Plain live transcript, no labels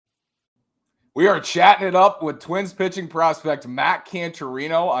We are chatting it up with Twins pitching prospect Matt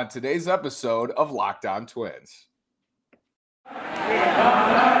Canterino on today's episode of Locked On Twins.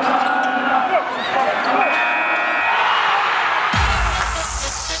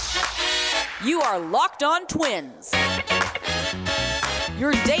 You are Locked On Twins,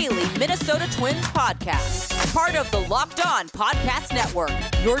 your daily Minnesota Twins podcast, part of the Locked On Podcast Network,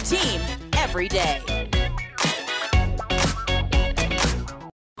 your team every day.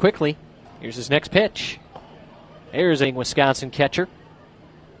 Quickly, here's his next pitch. There's a Wisconsin catcher.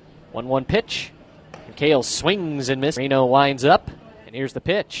 1-1 pitch. And Cale swings and misses. Reno winds up, and here's the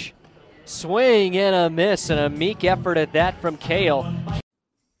pitch. Swing and a miss, and a meek effort at that from Cale.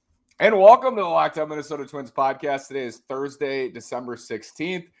 And welcome to the Locked On Minnesota Twins podcast. Today is Thursday, December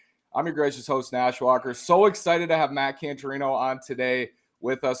 16th. I'm your gracious host, Nash Walker. So excited to have Matt Canterino on today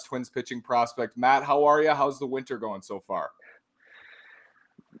with us, Twins pitching prospect. Matt, how are you? How's the winter going so far?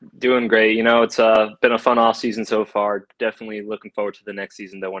 Doing great. You know, it's been a fun off season so far. Definitely looking forward to the next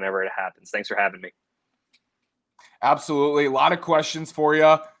season, though, whenever it happens. Thanks for having me. Absolutely. A lot of questions for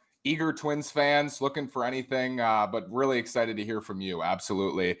you. Eager Twins fans looking for anything, but really excited to hear from you.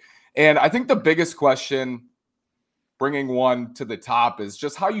 Absolutely. And I think the biggest question, bringing one to the top, is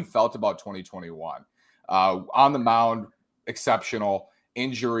just how you felt about 2021. On the mound, exceptional.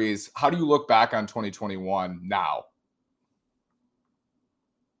 Injuries. How do you look back on 2021 now?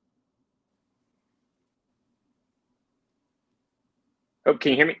 Oh,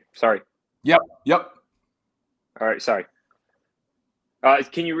 can you hear me? Sorry. Yep. All right, sorry.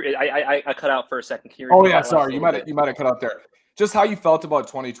 Can you? I cut out for a second. Can you Oh yeah, sorry. You might have cut out there. Just how you felt about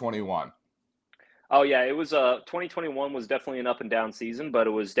 2021. Oh yeah, it was 2021 was definitely an up and down season, but it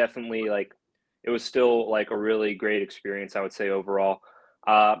was definitely it was still like a really great experience, I would say overall.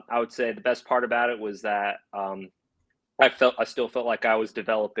 I would say the best part about it was that I still felt like I was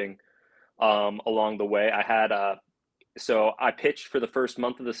developing along the way. So I pitched for the first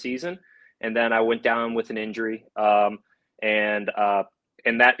month of the season, and then I went down with an injury. And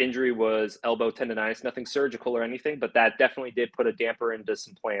that injury was elbow tendonitis, nothing surgical or anything, but that definitely did put a damper into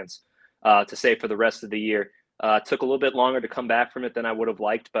some plans to say for the rest of the year. Took a little bit longer to come back from it than I would have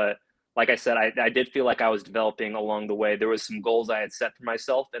liked, but like I said, I did feel like I was developing along the way. There was some goals I had set for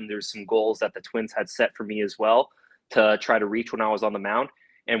myself, and there's some goals that the Twins had set for me as well to try to reach when I was on the mound.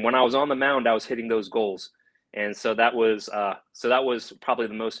 And when I was on the mound, I was hitting those goals. And so that was probably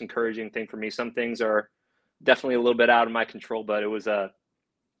the most encouraging thing for me. Some things are definitely a little bit out of my control, but it was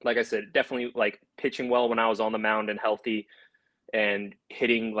like I said, definitely like pitching well when I was on the mound and healthy, and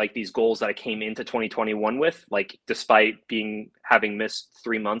hitting like these goals that I came into 2021 with, like despite having missed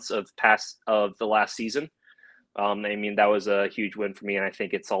 3 months of the last season. I mean, that was a huge win for me, and I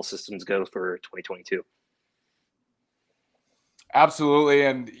think it's all systems go for 2022. Absolutely.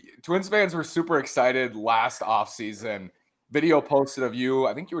 And Twins fans were super excited last offseason. Video posted of you.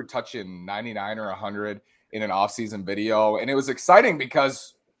 I think you were touching 99 or 100 in an offseason video. And it was exciting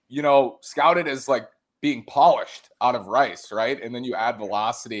because, you know, scouted as like being polished out of rice, right? And then you add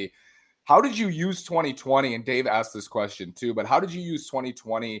velocity. How did you use 2020? And Dave asked this question too, but how did you use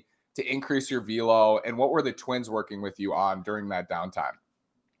 2020 to increase your velo? And what were the Twins working with you on during that downtime?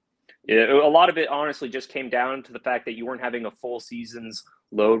 Yeah, a lot of it honestly just came down to the fact that you weren't having a full season's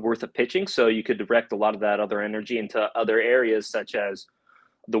load worth of pitching, so you could direct a lot of that other energy into other areas such as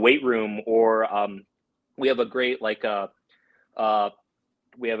the weight room, or we have a great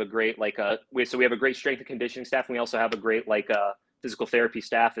strength and conditioning staff, and we also have a great physical therapy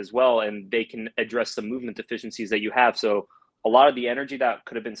staff as well, and they can address the movement deficiencies that you have. So a lot of the energy that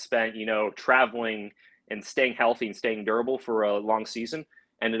could have been spent, you know, traveling and staying healthy and staying durable for a long season,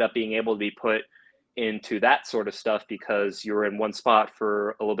 ended up being able to be put into that sort of stuff because you were in one spot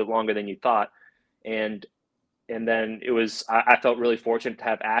for a little bit longer than you thought. And then I felt really fortunate to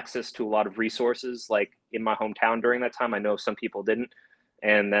have access to a lot of resources like in my hometown during that time. I know some people didn't.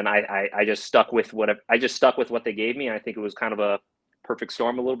 And then I just stuck with what they gave me. And I think it was kind of a perfect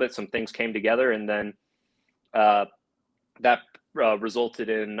storm a little bit. Some things came together, and then that resulted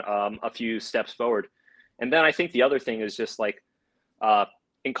in a few steps forward. And then I think the other thing is just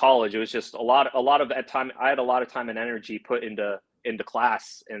in college, it was just a lot of at time. I had a lot of time and energy put into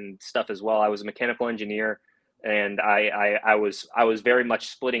class and stuff as well. I was a mechanical engineer, and I was very much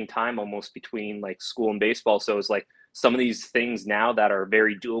splitting time almost between like school and baseball. So it was like some of these things now that are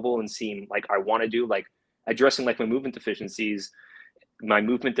very doable and seem like I want to do, like addressing like my movement deficiencies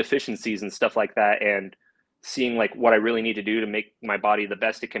and stuff like that, and seeing like what I really need to do to make my body the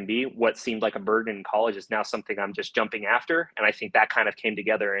best it can be. What seemed like a burden in college is now something I'm just jumping after. And I think that kind of came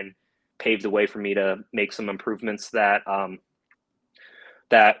together and paved the way for me to make some improvements that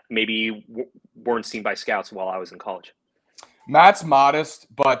that maybe weren't seen by scouts while I was in college. Matt's modest,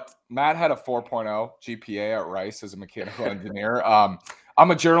 but Matt had a 4.0 GPA at Rice as a mechanical engineer.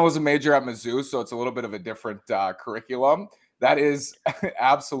 I'm a journalism major at Mizzou, so it's a little bit of a different curriculum. That is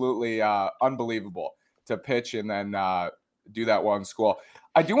absolutely unbelievable to pitch and then do that well in school.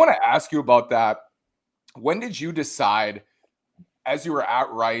 I do want to ask you about that. When did you decide, as you were at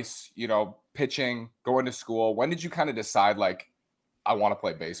Rice, pitching, going to school, when did you kind of decide, like, I want to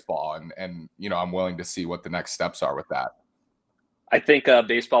play baseball and I'm willing to see what the next steps are with that? I think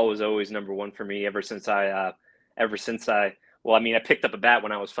baseball was always number one for me ever since I picked up a bat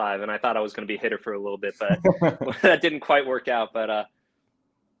when I was 5, and I thought I was going to be a hitter for a little bit, but that didn't quite work out. But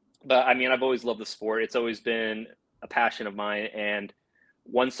I mean, I've always loved the sport. It's always been a passion of mine. And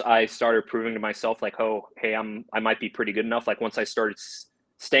once I started proving to myself, like, oh, hey, I might be pretty good enough. Like, once I started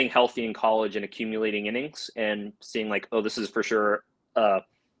staying healthy in college and accumulating innings and seeing, like, oh, this is for sure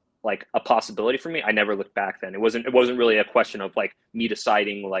like a possibility for me, I never looked back then. It wasn't really a question of like me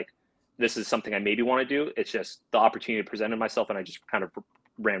deciding like this is something I maybe want to do. It's just the opportunity presented myself and I just kind of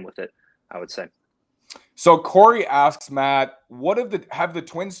ran with it, I would say. So Corey asks, Matt, have the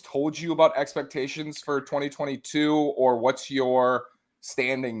Twins told you about expectations for 2022, or what's your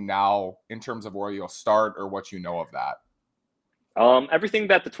standing now in terms of where you'll start or what you know of that? Everything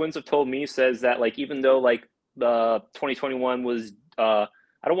that the Twins have told me says that, like, even though like the 2021 was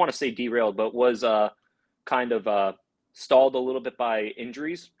I don't want to say derailed, but was kind of stalled a little bit by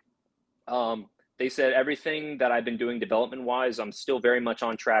injuries. They said everything that I've been doing development-wise, I'm still very much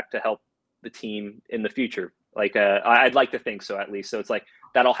on track to help the team in the future. Like, I'd like to think so, at least. So it's like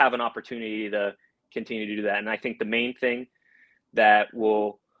that I'll have an opportunity to continue to do that. And I think the main thing that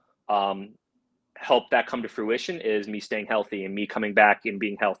will help that come to fruition is me staying healthy and me coming back and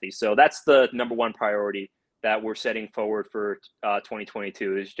being healthy. So that's the number one priority that we're setting forward for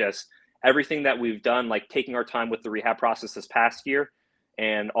 2022, is just everything that we've done, like taking our time with the rehab process this past year,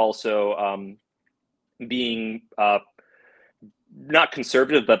 and also being not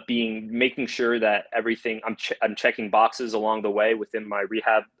conservative, but making sure that everything I'm checking boxes along the way within my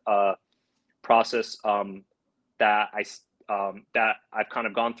rehab process that I've kind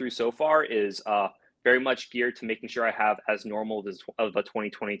of gone through so far is very much geared to making sure I have as normal of a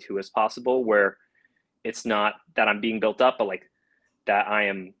 2022 as possible, where it's not that I'm being built up, but like that I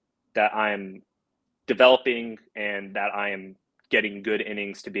am developing and that I am getting good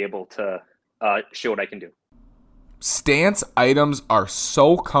innings to be able to show what I can do. Stance items are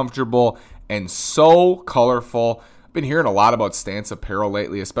so comfortable and so colorful. I've been hearing a lot about Stance apparel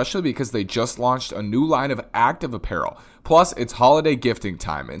lately, especially because they just launched a new line of active apparel. Plus, it's holiday gifting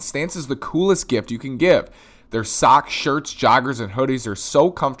time, and Stance is the coolest gift you can give. Their socks, shirts, joggers, and hoodies are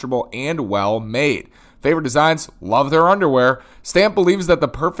so comfortable and well made. Favorite designs, love their underwear. Stamp believes that the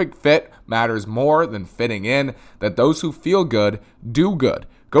perfect fit matters more than fitting in, that those who feel good do good.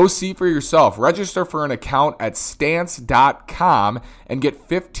 Go see for yourself. Register for an account at stance.com and get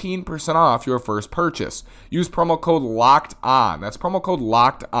 15% off your first purchase. Use promo code LOCKEDON. That's promo code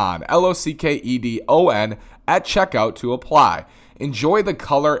LOCKEDON, LOCKEDON, at checkout to apply. Enjoy the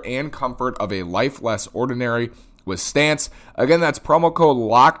color and comfort of a life less ordinary with Stance. Again, that's promo code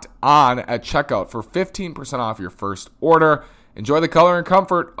LOCKED ON at checkout for 15% off your first order. Enjoy the color and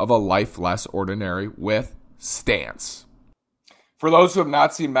comfort of a life less ordinary with Stance. For those who have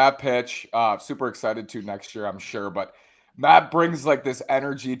not seen Matt pitch, super excited to next year, I'm sure. But Matt brings like this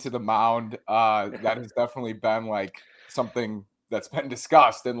energy to the mound that has definitely been like something that's been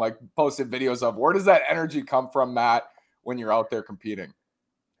discussed and like posted videos of. Where does that energy come from, Matt, when you're out there competing?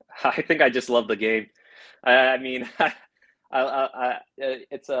 I think I just love the game. I mean,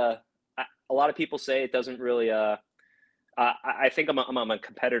 it's a lot of people say it doesn't really. I think I'm a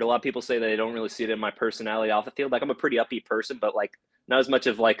competitor. A lot of people say they don't really see it in my personality off the field. Like, I'm a pretty upbeat person, but like not as much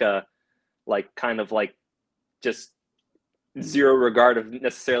of like a kind of like just zero regard of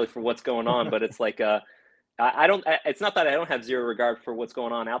necessarily for what's going on. But it's like I don't. It's not that I don't have zero regard for what's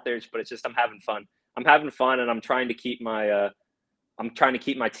going on out there, but it's just I'm having fun. I'm having fun, and I'm trying to keep my. I'm trying to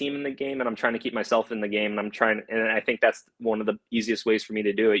keep my team in the game, and I'm trying to keep myself in the game. And and I think that's one of the easiest ways for me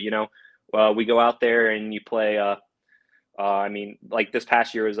to do it. You know, we go out there and you play. I mean, like this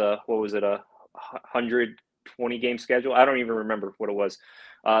past year was a 120 game schedule. I don't even remember what it was.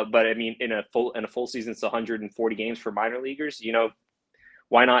 But I mean, in a full season, it's 140 games for minor leaguers. You know,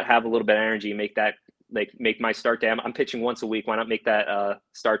 why not have a little bit of energy, make my start day. I'm pitching once a week. Why not make that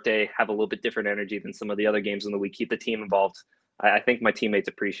start day have a little bit different energy than some of the other games in the week? Keep the team involved. I think my teammates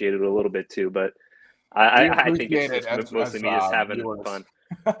appreciate it a little bit too, but I think it's mostly me just having fun.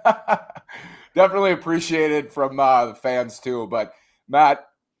 Definitely appreciated from the fans too. But Matt,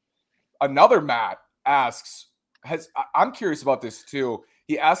 another Matt asks, I'm curious about this too.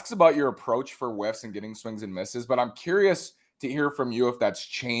 He asks about your approach for whiffs and getting swings and misses, but I'm curious to hear from you if that's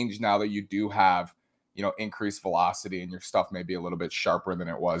changed now that you do have, increased velocity and your stuff may be a little bit sharper than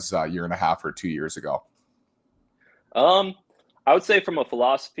it was a year and a half or 2 years ago. I would say from a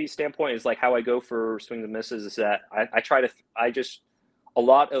philosophy standpoint is like how I go for swings and misses is that a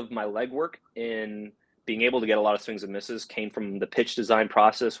lot of my legwork in being able to get a lot of swings and misses came from the pitch design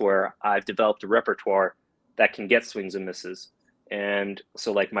process where I've developed a repertoire that can get swings and misses. And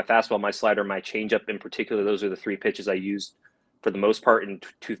so like my fastball, my slider, my changeup in particular, those are the three pitches I used for the most part in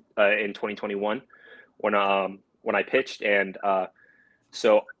 2021 when I pitched. And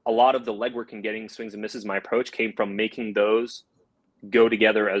so a lot of the legwork in getting swings and misses, my approach came from making those go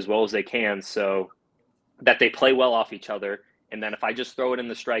together as well as they can so that they play well off each other. And then if I just throw it in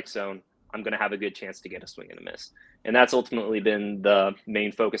the strike zone, I'm going to have a good chance to get a swing and a miss. And that's ultimately been the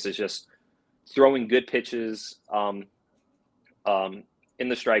main focus, is just throwing good pitches in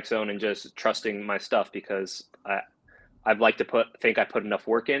the strike zone and just trusting my stuff, because I'd like to think I put enough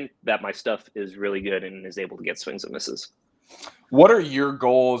work in that my stuff is really good and is able to get swings and misses. What are your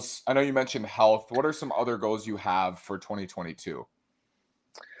goals? I know you mentioned health. What are some other goals you have for 2022?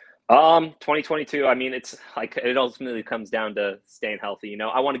 2022, I mean, it's like, it ultimately comes down to staying healthy.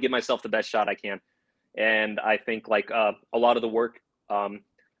 I want to give myself the best shot I can. And I think like a lot of the work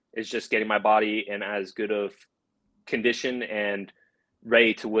is just getting my body in as good of condition and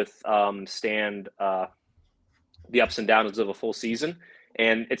ready to withstand the ups and downs of a full season.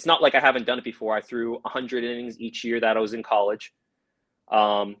 And it's not like I haven't done it before. I threw 100 innings each year that I was in college.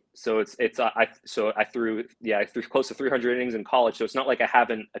 So I threw close to 300 innings in college. So it's not like I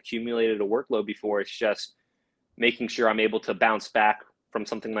haven't accumulated a workload before. It's just making sure I'm able to bounce back from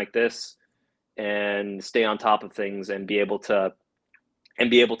something like this and stay on top of things and be able to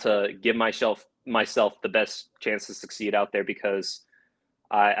give myself the best chance to succeed out there, because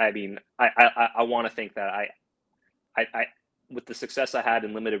I want to think that I with the success I had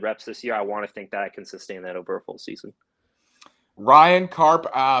in limited reps this year, I want to think that I can sustain that over a full season. Ryan Karp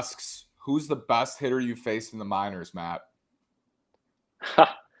asks, who's the best hitter you faced in the minors, Matt?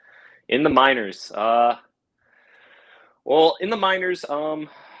 In the minors, in the minors, I'm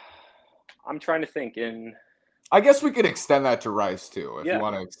trying to think. I guess we could extend that to Rice too, if you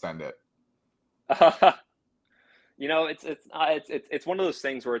want to extend it. It's one of those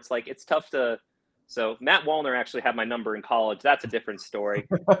things where it's like, it's tough to. So Matt Wallner actually had my number in college. That's a different story.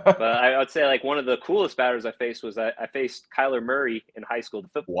 But I would say like one of the coolest batters I faced was I faced Kyler Murray in high school, the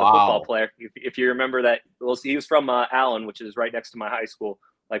football player. If you remember that, he was from Allen, which is right next to my high school,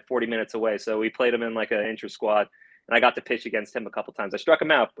 like 40 minutes away. So we played him in like an inter squad, and I got to pitch against him a couple times. I struck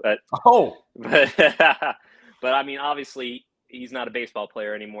him out, but I mean, obviously he's not a baseball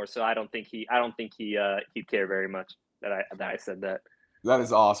player anymore, so I don't think he'd care very much that I said that. That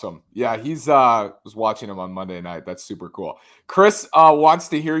is awesome. Yeah, he's was watching him on Monday night. That's super cool. Chris wants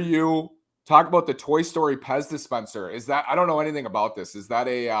to hear you talk about the Toy Story Pez dispenser. Is that, I don't know anything about this. Is that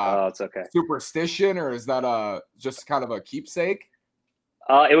a it's okay. superstition, or is that just kind of a keepsake?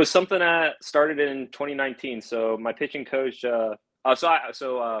 It was something that started in 2019. So my pitching coach in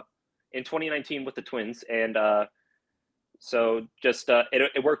 2019 with the Twins, and it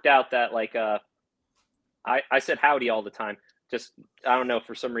worked out that like I said howdy all the time. Just, I don't know,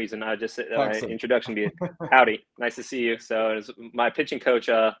 for some reason, I just my introduction be howdy, nice to see you. So my pitching coach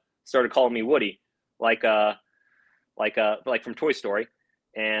started calling me Woody, like from Toy Story.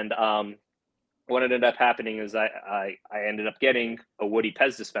 And what ended up happening is I ended up getting a Woody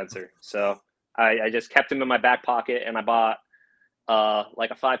Pez dispenser. So I just kept him in my back pocket, and I bought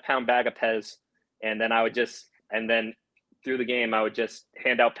like a 5-pound bag of Pez, and then through the game I would just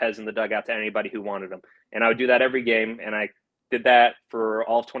hand out Pez in the dugout to anybody who wanted them, and I would do that every game, and I did that for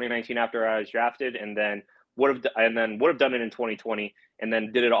all of 2019 after I was drafted, and then would have done it in 2020, and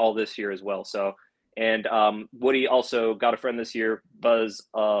then did it all this year as well. So, and Woody also got a friend this year, Buzz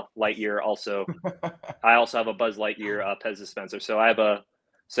Lightyear. Also, I also have a Buzz Lightyear Pez dispenser. So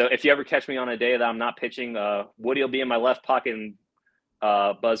so if you ever catch me on a day that I'm not pitching, Woody will be in my left pocket, and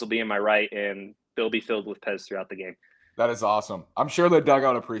Buzz will be in my right, and they'll be filled with Pez throughout the game. That is awesome. I'm sure the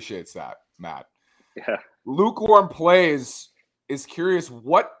dugout appreciates that, Matt. Yeah. Lukewarm Plays is curious,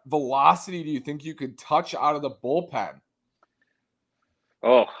 what velocity do you think you could touch out of the bullpen?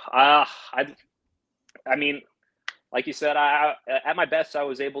 I mean, like you said, at my best, I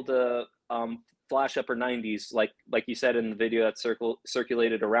was able to flash upper 90s, like you said in the video that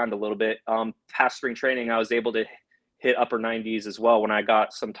circulated around a little bit. Past spring training, I was able to hit upper 90s as well when I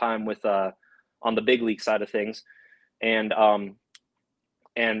got some time with on the big league side of things. And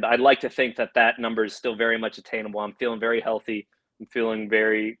And I'd like to think that that number is still very much attainable. I'm feeling very healthy. I'm feeling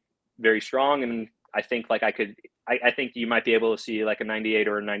very, very strong. And I think like I think you might be able to see like a 98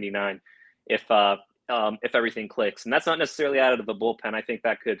 or a 99 if everything clicks. And that's not necessarily out of the bullpen. I think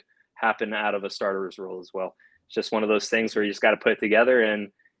that could happen out of a starter's role as well. It's just one of those things where you just got to put it together.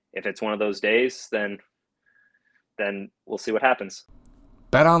 And if it's one of those days, then we'll see what happens.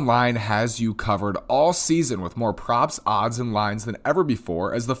 BetOnline has you covered all season with more props, odds, and lines than ever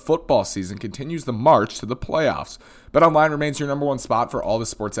before as the football season continues the march to the playoffs. BetOnline remains your number one spot for all the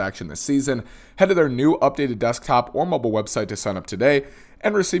sports action this season. Head to their new updated desktop or mobile website to sign up today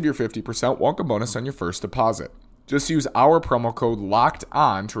and receive your 50% welcome bonus on your first deposit. Just use our promo code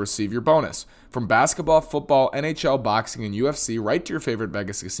LOCKEDON to receive your bonus. From basketball, football, NHL, boxing, and UFC, right to your favorite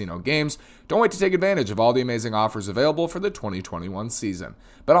Vegas casino games. Don't wait to take advantage of all the amazing offers available for the 2021 season.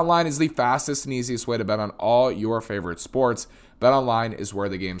 BetOnline is the fastest and easiest way to bet on all your favorite sports. BetOnline is where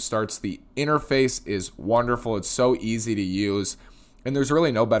the game starts. The interface is wonderful. It's so easy to use, and there's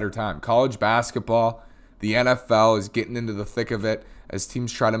really no better time. College basketball, the NFL is getting into the thick of it as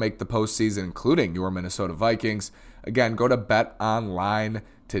teams try to make the postseason, including your Minnesota Vikings. Again, go to BetOnline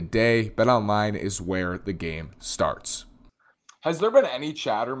today. BetOnline is where the game starts. Has there been any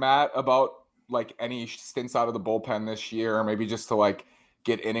chatter, Matt, about like any stints out of the bullpen this year, or maybe just to like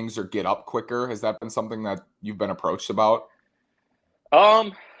get innings or get up quicker? Has that been something that you've been approached about?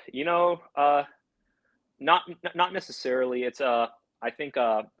 Not necessarily. It's I think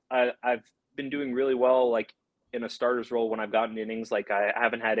I've been doing really well like in a starter's role when I've gotten innings. Like I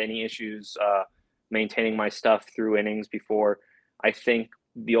haven't had any issues maintaining my stuff through innings before. I think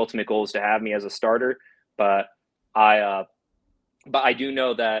the ultimate goal is to have me as a starter, but I do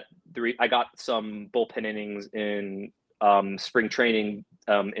know that I got some bullpen innings in spring training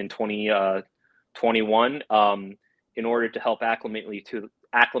in 2021 in order to help acclimate me to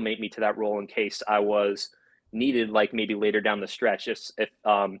that role in case I was needed, like maybe later down the stretch.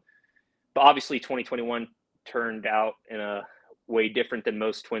 But obviously 2021 turned out in a way different than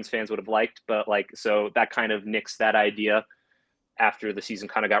most Twins fans would have liked. But so that kind of nixed that idea after the season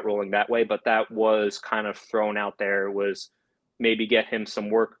kind of got rolling that way. But that was kind of thrown out there, was maybe get him some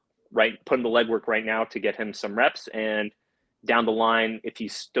work, right? Put in the legwork right now to get him some reps. And down the line, if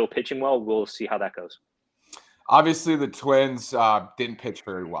he's still pitching well, we'll see how that goes. Obviously, the Twins didn't pitch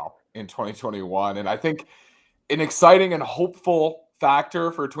very well in 2021. And I think an exciting and hopeful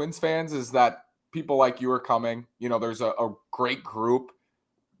factor for Twins fans is that people like you are coming. You know, there's a great group,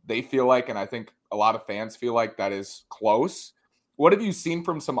 they feel like, and I think a lot of fans feel like that is close. What have you seen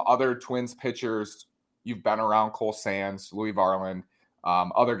from some other Twins pitchers you've been around? Cole Sands, Louis Varland,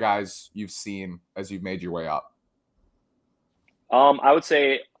 other guys you've seen as you've made your way up? I would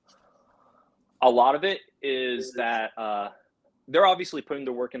say a lot of it is that they're obviously putting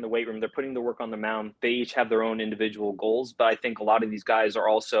their work in the weight room. They're putting their work on the mound. They each have their own individual goals, but I think a lot of these guys are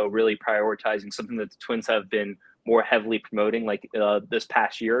also really prioritizing something that the Twins have been more heavily promoting, like this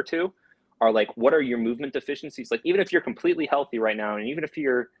past year or two, are like, what are your movement deficiencies? Like, even if you're completely healthy right now, and even if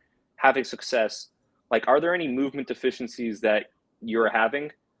you're having success, like, are there any movement deficiencies that you're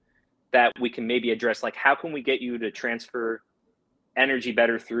having that we can maybe address? Like, how can we get you to transfer energy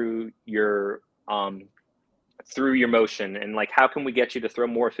better through your motion, and like how can we get you to throw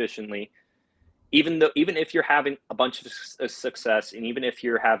more efficiently, even if you're having a bunch of success, and even if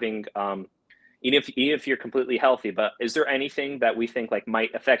you're having even if you're completely healthy? But is there anything that we think like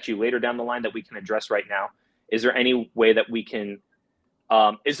might affect you later down the line that we can address right now? Is there any way that we can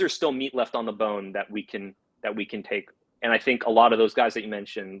is there still meat left on the bone that we can take? And I think a lot of those guys that you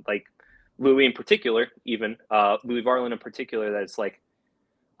mentioned, like Louis in particular, even Louis Varland in particular, that's like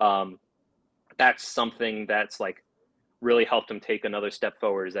that's something that's like really helped him take another step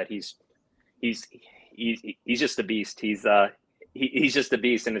forward, is that he's just a beast. He's just a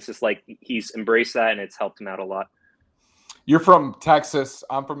beast, and it's just like he's embraced that, and it's helped him out a lot. You're from Texas.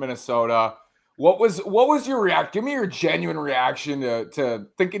 I'm from Minnesota. What was your reaction? Give me your genuine reaction to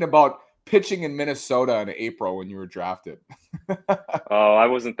thinking about pitching in Minnesota in April when you were drafted. Oh, I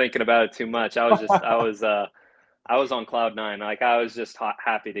wasn't thinking about it too much. I was on cloud nine. Like, I was just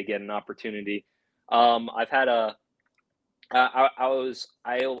happy to get an opportunity. I've had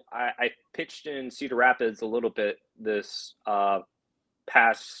I pitched in Cedar Rapids a little bit this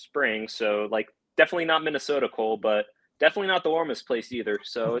past spring, so like definitely not Minnesota, Cole, but definitely not the warmest place either.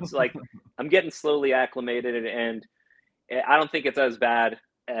 So it's like I'm getting slowly acclimated, and I don't think it's as bad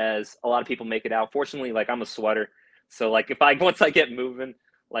as a lot of people make it out. Fortunately, like I'm a sweater, so like once I get moving,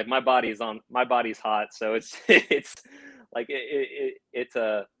 like my body's hot, so it's like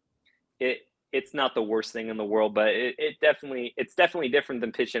it's not the worst thing in the world, but it's definitely different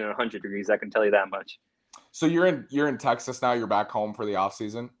than pitching at 100 degrees. I can tell you that much. So you're in Texas now. You're back home for the off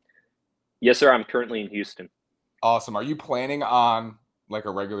season. Yes, sir. I'm currently in Houston. Awesome. Are you planning on like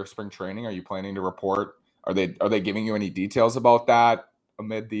a regular spring training? Are you planning to report? Are they giving you any details about that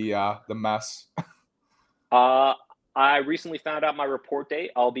amid the mess? I recently found out my report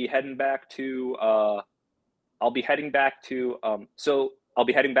date. I'll be heading back to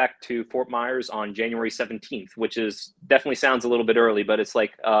Fort Myers on January 17th, which is definitely sounds a little bit early, but it's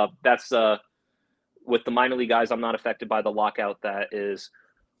like that's with the minor league guys. I'm not affected by the lockout that is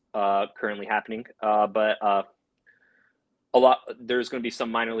currently happening, but there's going to be some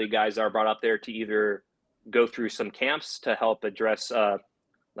minor league guys that are brought up there to either go through some camps to help address to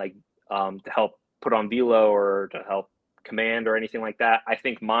help put on velo or to help command or anything like that. I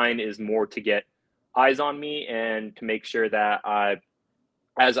think mine is more to get eyes on me and to make sure that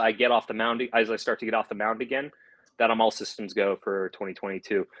as I start to get off the mound again, that I'm all systems go for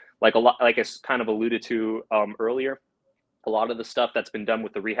 2022. Like I kind of alluded to earlier, a lot of the stuff that's been done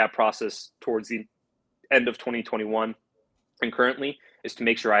with the rehab process towards the end of 2021 and currently is to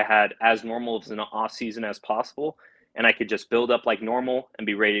make sure I had as normal of an off season as possible, and I could just build up like normal and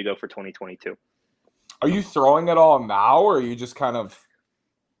be ready to go for 2022. Are you throwing it all now, or are you just kind of?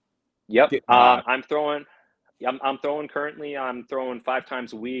 Yep, I'm throwing. I'm throwing currently. I'm throwing 5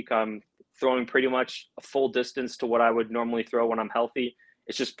 times a week. I'm throwing pretty much a full distance to what I would normally throw when I'm healthy.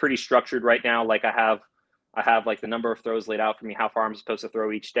 It's just pretty structured right now. Like I have like the number of throws laid out for me, how far I'm supposed to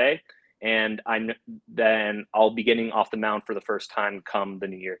throw each day, and then I'll be getting off the mound for the first time come the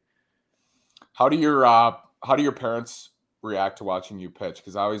new year. How do your parents react to watching you pitch?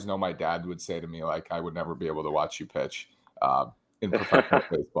 Because I always know my dad would say to me, like, I would never be able to watch you pitch in professional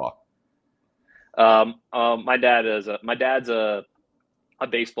baseball. My dad's a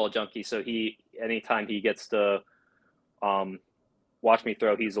baseball junkie, so anytime he gets to watch me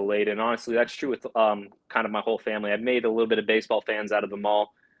throw, he's elated. And honestly, that's true with kind of my whole family. I've made a little bit of baseball fans out of them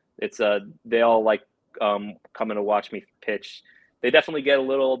all. It's they all like coming to watch me pitch. They definitely get a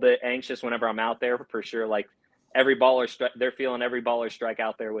little bit anxious whenever I'm out there, for sure. Like every baller, they're feeling every baller strike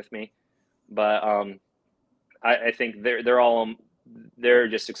out there with me. But I think they're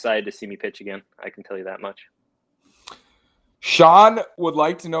just excited to see me pitch again. I can tell you that much. Sean would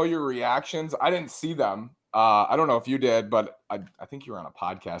like to know your reactions. I didn't see them. I don't know if you did, but I think you were on a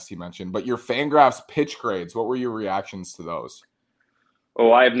podcast he mentioned. But your Fangraphs pitch grades, what were your reactions to those?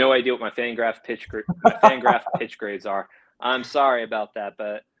 Oh, I have no idea what my Fangraph pitch grades are. I'm sorry about that,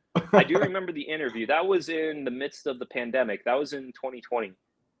 but I do remember the interview. That was in the midst of the pandemic. That was in 2020.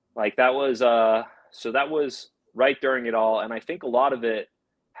 Like that was so that was right during it all, and I think a lot of it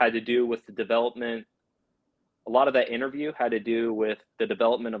had to do with the development. A lot of that interview had to do with the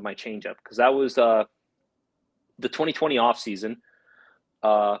development of my changeup, because that was the 2020 off season.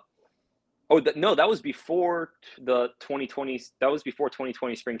 That was before the 2020. That was before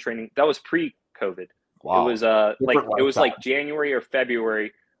 2020 spring training. That was pre-COVID. Wow. It was like January or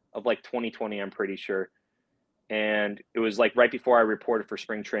February of like 2020. I'm pretty sure, and it was like right before I reported for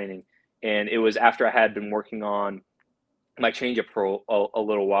spring training, and it was after I had been working on my changeup for a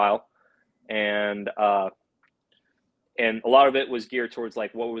little while, and a lot of it was geared towards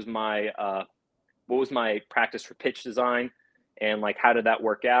like what was my practice for pitch design, and like how did that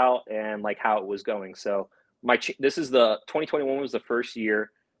work out, and like how it was going. So this is the 2021 was the first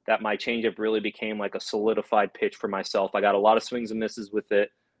year that my changeup really became like a solidified pitch for myself. I got a lot of swings and misses with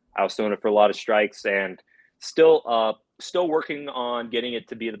it. I was throwing it for a lot of strikes, and still working on getting it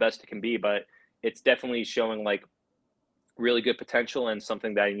to be the best it can be, but it's definitely showing like really good potential and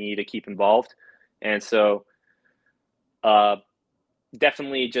something that I need to keep involved. And so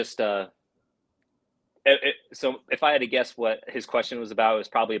definitely just so if I had to guess what his question was about, it was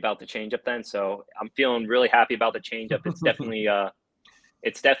probably about the changeup then. So I'm feeling really happy about the changeup.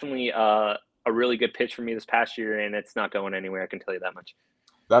 It's definitely a really good pitch for me this past year, and it's not going anywhere. I can tell you that much.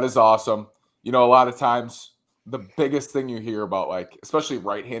 That is awesome. You know, a lot of times the biggest thing you hear about, like, especially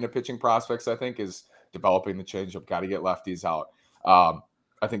right-handed pitching prospects, I think, is developing the changeup. Got to get lefties out.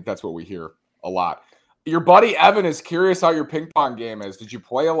 I think that's what we hear a lot. Your buddy Evan is curious how your ping pong game is. Did you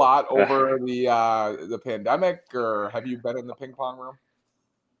play a lot over the pandemic, or have you been in the ping pong room?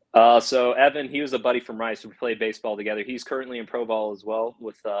 So Evan, he was a buddy from Rice. We played baseball together. He's currently in pro ball as well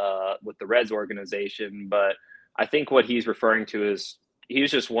with the Reds organization. But I think what he's referring to is I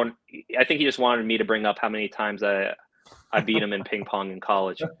think he just wanted me to bring up how many times I beat him in ping pong in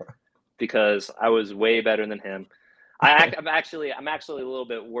college, because I was way better than him. I'm actually a little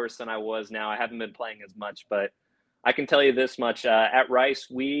bit worse than I was now. I haven't been playing as much, but I can tell you this much. At Rice,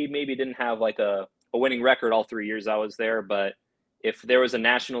 we maybe didn't have like a winning record all 3 years I was there, but if there was a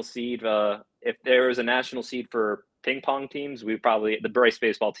national seed, for ping pong teams, the Rice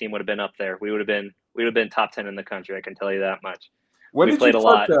baseball team would have been up there. We would have been top 10 in the country. I can tell you that much. When we did played you a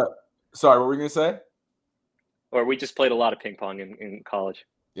start lot. to, sorry, what were you going to say? Or we just played a lot of ping pong in college.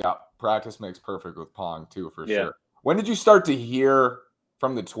 Yeah, practice makes perfect with pong too, for Yeah. sure. When did you start to hear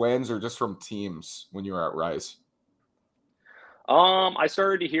from the Twins or just from teams when you were at Rice? I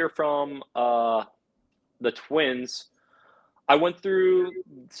started to hear from the Twins. I went through,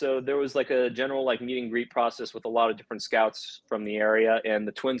 so there was like a general like meet and greet process with a lot of different scouts from the area, and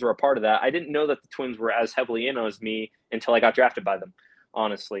the Twins were a part of that. I didn't know that the Twins were as heavily in as me until I got drafted by them,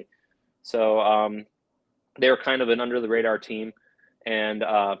 honestly. So they were kind of an under the radar team, and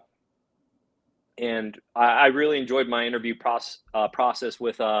I really enjoyed my interview process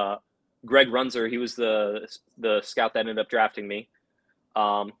with Greg Runzer. He was the scout that ended up drafting me.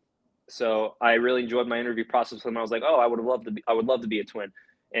 So I really enjoyed my interview process with him. I was like, oh, I would love to be a Twin.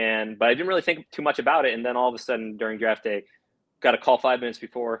 But I didn't really think too much about it. And then all of a sudden during draft day, got a call 5 minutes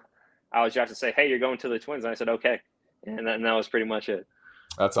before I was drafted to say, hey, you're going to the Twins. And I said, okay. And that was pretty much it.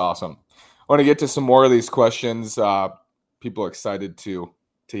 That's awesome. I want to get to some more of these questions. People are excited to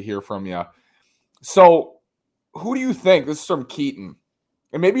hear from you. So who do you think, this is from Keaton,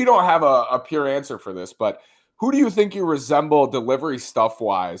 and maybe you don't have a pure answer for this, but who do you think you resemble delivery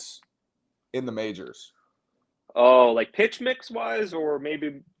stuff-wise in the majors? Oh, like pitch mix wise, or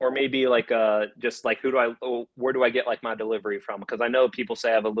maybe like just like where do I get like my delivery from? Because I know people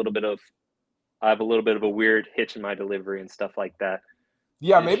say I have a little bit of a weird hitch in my delivery and stuff like that.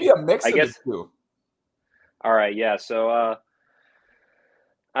 Yeah, maybe a mix of the two. All right, yeah. So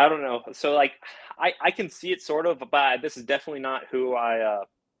I don't know. So like I can see it sort of, but this is definitely not who I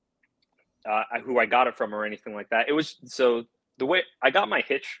got it from or anything like that. It was, so the way I got my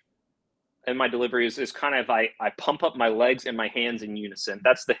hitch and my delivery is kind of, I pump up my legs and my hands in unison.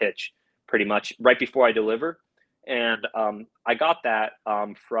 That's the hitch pretty much right before I deliver. And I got that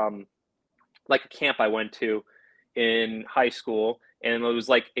from like a camp I went to in high school. And it was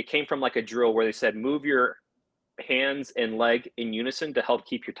like, it came from like a drill where they said, move your hands and leg in unison to help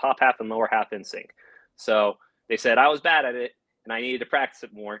keep your top half and lower half in sync. So they said I was bad at it and I needed to practice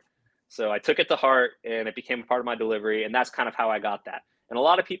it more. So I took it to heart and it became a part of my delivery. And that's kind of how I got that. And a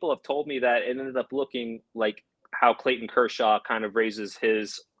lot of people have told me that it ended up looking like how Clayton Kershaw kind of raises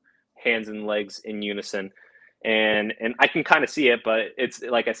his hands and legs in unison. And I can kind of see it, but it's,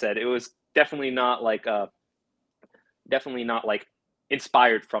 like I said, it was definitely not like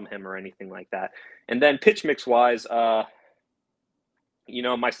inspired from him or anything like that. And then pitch mix wise, I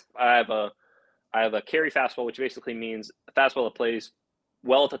have a carry fastball, which basically means a fastball that plays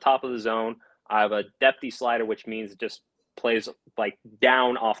well at the top of the zone. I have a depthy slider, which means it just plays like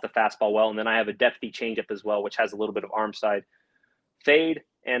down off the fastball well. And then I have a depthy changeup as well, which has a little bit of arm side fade,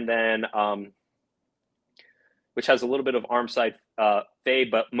 and then which has a little bit of arm side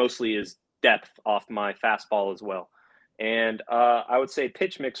fade, but mostly is depth off my fastball as well. And I would say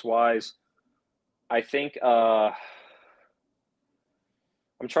pitch mix wise, I think I'm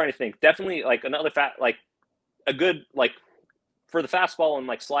trying to think. Definitely like another a good like for the fastball and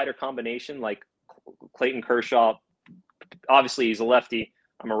like slider combination, like Clayton Kershaw. Obviously, he's a lefty.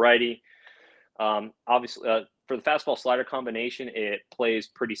 I'm a righty. Obviously, for the fastball slider combination, it plays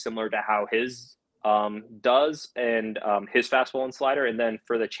pretty similar to how his does, and his fastball and slider. And then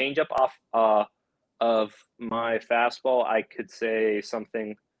for the changeup off of my fastball, I could say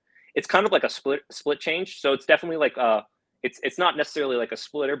something. It's kind of like a split change. So it's definitely like it's not necessarily like a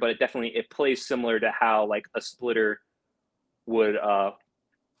splitter, but it plays similar to how like a splitter would off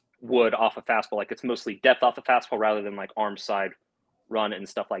a fastball. Like it's mostly depth off the fastball rather than like arm side run and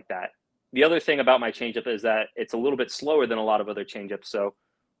stuff like that. The other thing about my changeup is that it's a little bit slower than a lot of other changeups. So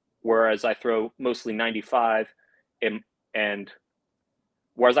whereas I throw mostly 95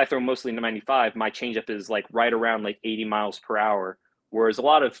 whereas I throw mostly 95, my changeup is like right around like 80 miles per hour. Whereas a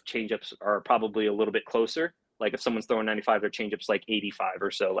lot of changeups are probably a little bit closer. Like if someone's throwing 95, their changeup's like 85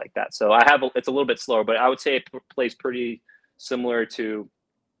 or so, like that. So it's a little bit slower, but I would say it plays pretty similar to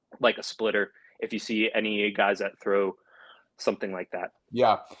like a splitter if you see any guys that throw something like that.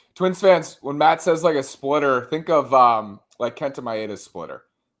 Yeah. Twins fans, when Matt says like a splitter, think of like Kenta Maeda's splitter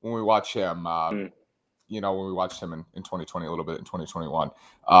when we watch him. When we watched him in 2020, a little bit in 2021,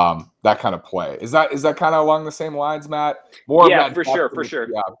 that kind of play. Is that kind of along the same lines, Matt? Yeah, for sure.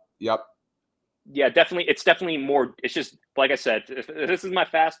 Yeah. Yep. Yeah, definitely. It's definitely more. It's just like I said. If this is my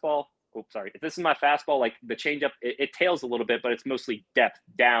fastball. If this is my fastball, like the changeup, it tails a little bit, but it's mostly depth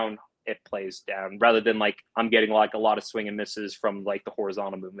down it plays down, rather than like I'm getting like a lot of swing and misses from like the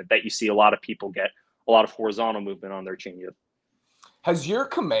horizontal movement that you see a lot of people get a lot of horizontal movement on their changeup. Has your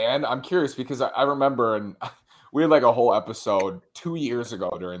command, I'm curious because I remember, and we had like a whole episode 2 years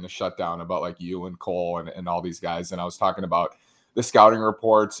ago during the shutdown about like you and Cole and all these guys. And I was talking about the scouting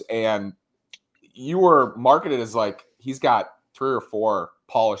reports, and you were marketed as like, he's got 3 or 4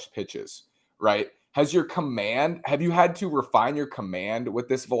 polished pitches, right? Have you had to refine your command with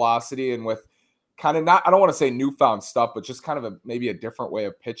this velocity and with kind of not, I don't want to say newfound stuff, but just kind of maybe a different way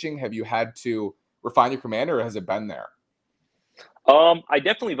of pitching? Have you had to refine your command, or has it been there? I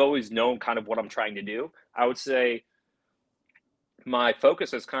definitely have always known kind of what I'm trying to do. I would say my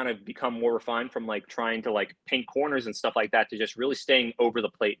focus has kind of become more refined from like trying to like paint corners and stuff like that to just really staying over the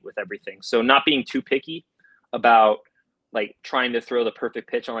plate with everything. So not being too picky about like trying to throw the perfect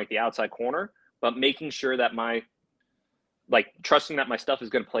pitch on like the outside corner, but making sure that trusting that my stuff is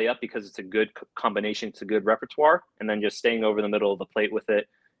going to play up because it's a good combination, it's a good repertoire, and then just staying over the middle of the plate with it,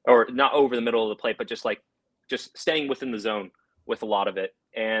 or not over the middle of the plate, but just staying within the zone with a lot of it.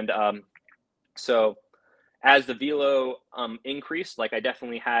 And so as the velo increased, like I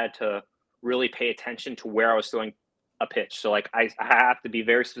definitely had to really pay attention to where I was throwing a pitch. So like I have to be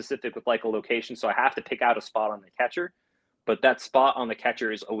very specific with like a location. So I have to pick out a spot on the catcher, but that spot on the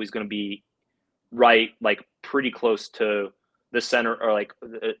catcher is always going to be right, like pretty close to the center, or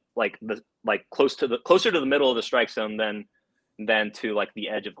closer to the middle of the strike zone than to like the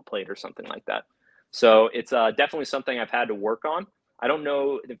edge of the plate or something like that. So it's definitely something I've had to work on. I don't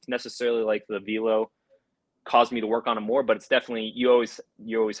know if necessarily like the velo caused me to work on it more, but it's definitely, you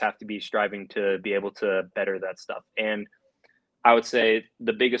always have to be striving to be able to better that stuff. And I would say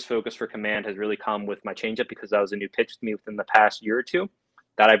the biggest focus for command has really come with my changeup, because that was a new pitch to me within the past year or two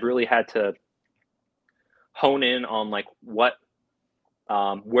that I've really had to hone in on like what,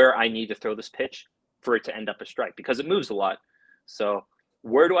 where I need to throw this pitch for it to end up a strike, because it moves a lot. So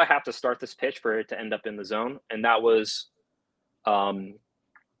where do I have to start this pitch for it to end up in the zone? And that was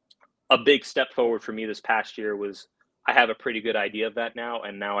a big step forward for me this past year. Was I have a pretty good idea of that now,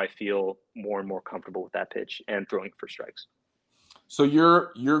 and now I feel more and more comfortable with that pitch and throwing for strikes. So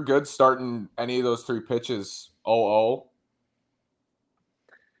you're good starting any of those 3 pitches 0-0?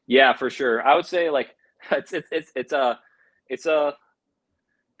 Yeah, for sure. I would say like it's a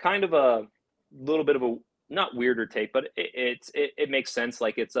kind of a little bit of a not weirder take, but it makes sense.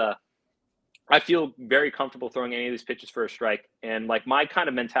 Like I feel very comfortable throwing any of these pitches for a strike. And like my kind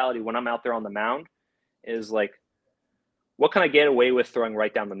of mentality when I'm out there on the mound is like, what can I get away with throwing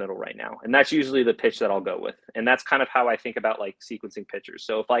right down the middle right now? And that's usually the pitch that I'll go with. And that's kind of how I think about like sequencing pitchers.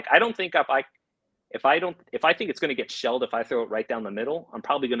 So if like, I think it's going to get shelled if I throw it right down the middle, I'm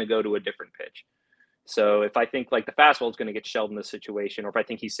probably going to go to a different pitch. So if I think like the fastball is going to get shelled in this situation, or if I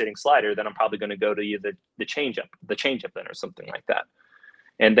think he's sitting slider, then I'm probably going to go to either the changeup then, or something like that.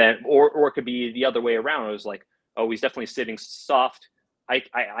 And then, or it could be the other way around. It was like, oh, he's definitely sitting soft.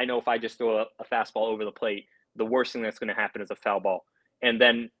 I know if I just throw a fastball over the plate, the worst thing that's going to happen is a foul ball. And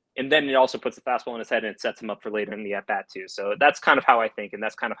then it also puts the fastball in his head and it sets him up for later in the at bat too. So that's kind of how I think, and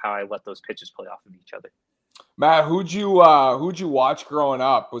that's kind of how I let those pitches play off of each other. Matt, who'd you watch growing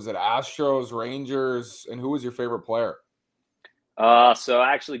up? Was it Astros, Rangers, and who was your favorite player? So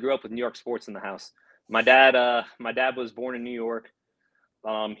I actually grew up with New York sports in the house. My dad was born in New York.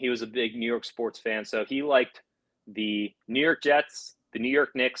 He was a big New York sports fan, so he liked the New York Jets, the New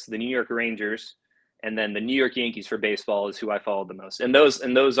York Knicks, the New York Rangers, and then the New York Yankees for baseball is who I followed the most. And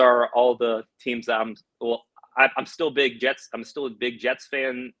those are all the teams that I'm still a big Jets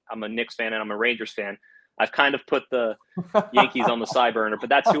fan. I'm a Knicks fan, and I'm a Rangers fan. I've kind of put the Yankees on the side burner, but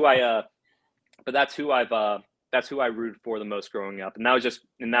that's who I rooted for the most growing up. And I was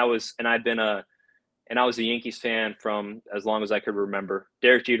a Yankees fan from as long as I could remember.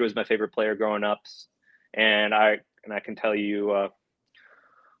 Derek Jeter was my favorite player growing up, and I can tell you a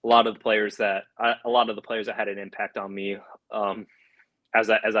lot of the players that had an impact on me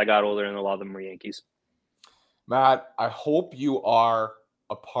as I got older, and a lot of them were Yankees. Matt, I hope you are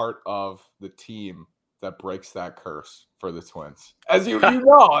a part of the team that breaks that curse for the Twins. As you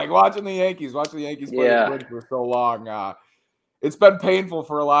know, like watching the Yankees play the Twins for so long. It's been painful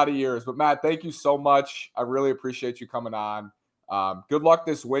for a lot of years. But Matt, thank you so much. I really appreciate you coming on. Good luck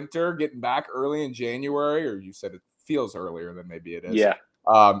this winter, getting back early in January, or you said it feels earlier than maybe it is. Yeah.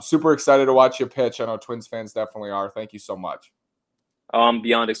 Super excited to watch you pitch. I know Twins fans definitely are. Thank you so much. I'm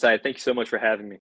beyond excited. Thank you so much for having me.